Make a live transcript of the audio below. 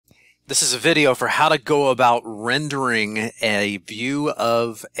This is a video for how to go about rendering a view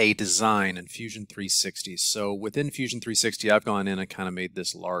of a design in Fusion 360. So within Fusion 360, I've gone in and kind of made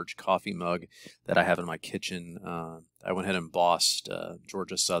this large coffee mug that I have in my kitchen. I went ahead and embossed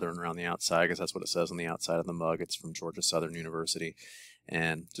Georgia Southern around the outside, because that's what it says on the outside of the mug. It's from Georgia Southern University.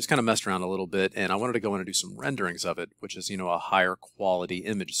 And just kind of messed around a little bit, and I wanted to go in and do some renderings of it, which is, a higher quality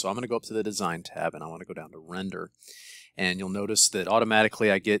image. So I'm going to go up to the Design tab, and I want to go down to Render. And you'll notice that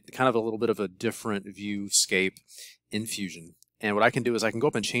automatically I get kind of a little bit of a different viewscape in Fusion. And what I can do is I can go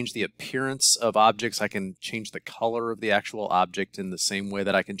up and change the appearance of objects. I can change the color of the actual object in the same way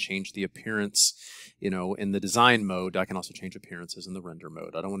that I can change the appearance, in the design mode. I can also change appearances in the render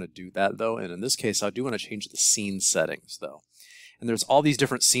mode. I don't want to do that though. And in this case, I do want to change the scene settings though. And there's all these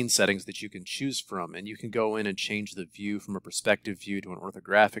different scene settings that you can choose from, and you can go in and change the view from a perspective view to an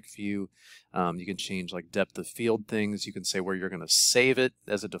orthographic view. You can change like depth of field things. You can say where you're going to save it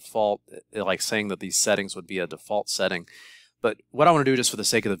as a default, like saying that these settings would be a default setting. But what I want to do just for the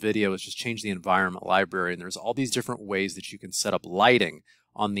sake of the video is just change the environment library, and there's all these different ways that you can set up lighting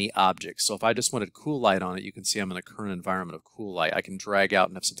on the object. So if I just wanted cool light on it, you can see I'm in a current environment of cool light. I can drag out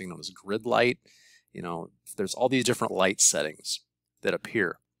and have something known as grid light. There's all these different light settings that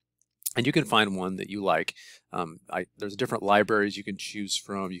appear, and you can find one that you like. There's different libraries you can choose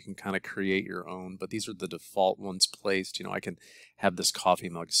from. You can kind of create your own, but these are the default ones placed. I can have this coffee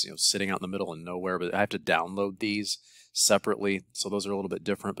mug sitting out in the middle of nowhere, but I have to download these separately, so those are a little bit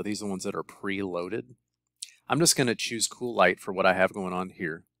different, but these are the ones that are preloaded. I'm just going to choose cool light for what I have going on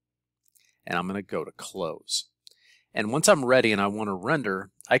here, and I'm going to go to close. And once I'm ready and I want to render,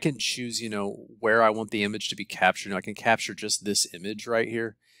 I can choose, where I want the image to be captured. I can capture just this image right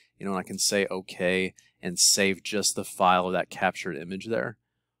here, and I can say OK and save just the file of that captured image there.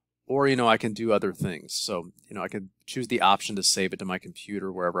 Or, I can do other things. So, I can choose the option to save it to my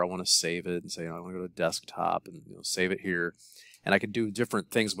computer wherever I want to save it, and say, I want to go to desktop and save it here. And I can do different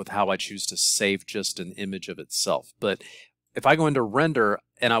things with how I choose to save just an image of itself. But if I go into render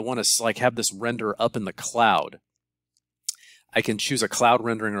and I want to have this render up in the cloud, I can choose a cloud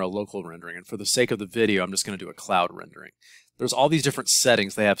rendering or a local rendering. And for the sake of the video, I'm just going to do a cloud rendering. There's all these different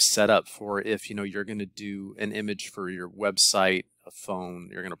settings they have set up for if you're going to do an image for your website, a phone,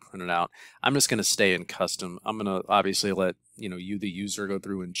 you're going to print it out. I'm just going to stay in custom. I'm going to obviously let you, the user, go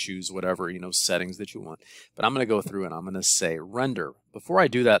through and choose whatever settings that you want. But I'm going to go through and I'm going to say render. Before I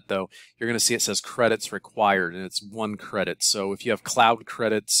do that though, you're going to see it says credits required, and it's 1 credit. So if you have cloud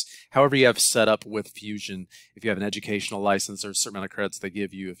credits, however you have set up with Fusion, if you have an educational license, there's a certain amount of credits they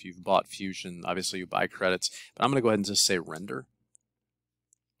give you. If you've bought Fusion, obviously you buy credits. But I'm going to go ahead and just say render.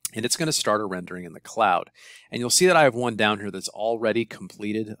 And it's going to start a rendering in the cloud. And you'll see that I have one down here that's already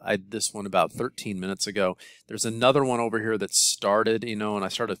completed. I did this one about 13 minutes ago. There's another one over here that started, and I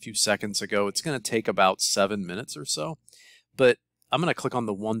started a few seconds ago. It's going to take about 7 minutes or so. But I'm going to click on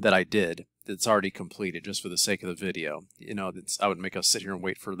the one that I did that's already completed just for the sake of the video. I would make us sit here and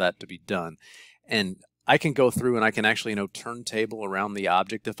wait for that to be done. And I can go through and I can actually, turntable around the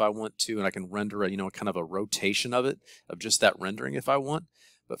object if I want to, and I can render a, kind of a rotation of it, of just that rendering if I want.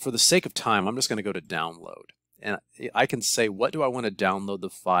 But for the sake of time, I'm just going to go to download. And I can say, what do I want to download the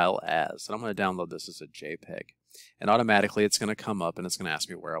file as? And I'm going to download this as a JPEG. And automatically it's going to come up and it's going to ask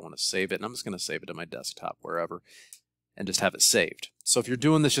me where I want to save it. And I'm just going to save it to my desktop, wherever, and just have it saved. So if you're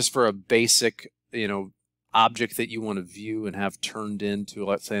doing this just for a basic, object that you want to view and have turned into,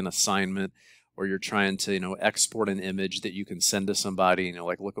 let's say, an assignment, or you're trying to, export an image that you can send to somebody,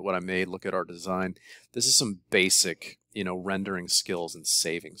 like, look at what I made, look at our design. This is some basic, rendering skills and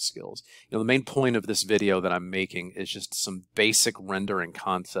saving skills. The main point of this video that I'm making is just some basic rendering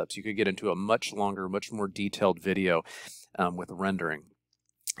concepts. You could get into a much longer, much more detailed video with rendering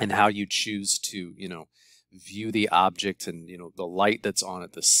and how you choose to, view the object and the light that's on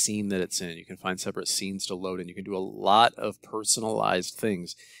it, the scene that it's in. You can find separate scenes to load, and you can do a lot of personalized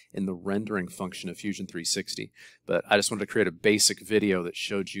things in the rendering function of Fusion 360. But I just wanted to create a basic video that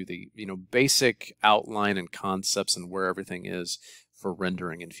showed you the basic outline and concepts and where everything is for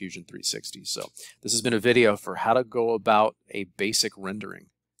rendering in Fusion 360. So this has been a video for how to go about a basic rendering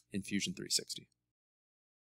in Fusion 360.